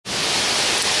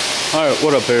Alright,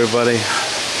 what up everybody?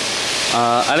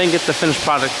 I didn't get the finished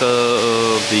product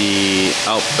of the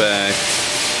Outback.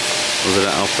 Was it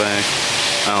an Outback?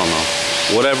 I don't know.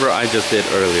 Whatever I just did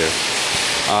earlier.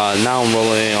 Now I'm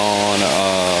rolling on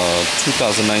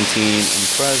 2019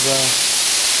 Impreza.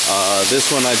 This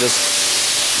one I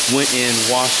just went in,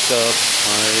 washed up.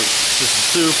 Alright,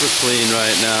 just super clean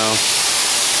right now.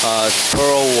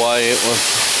 Pearl white with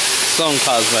some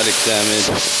cosmetic damage.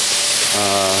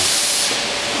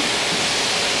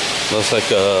 Looks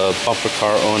like a bumper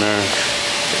car owner.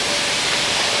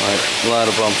 Like a lot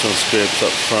of bumps and scrapes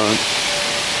up front.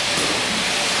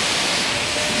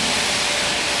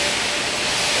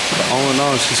 But all in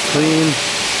all, she's clean.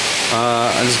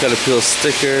 I just gotta peel a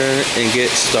sticker and get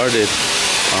started.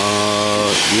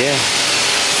 Yeah.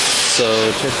 So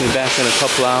check me back in a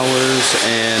couple hours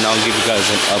and I'll give you guys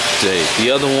an update. The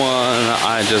other one,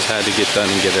 I just had to get done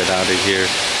and get it out of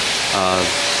here.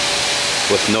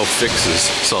 With no fixes,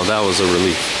 so that was a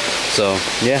relief. So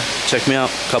yeah, check me out,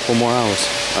 a couple more hours.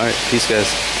 All right, peace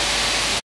guys.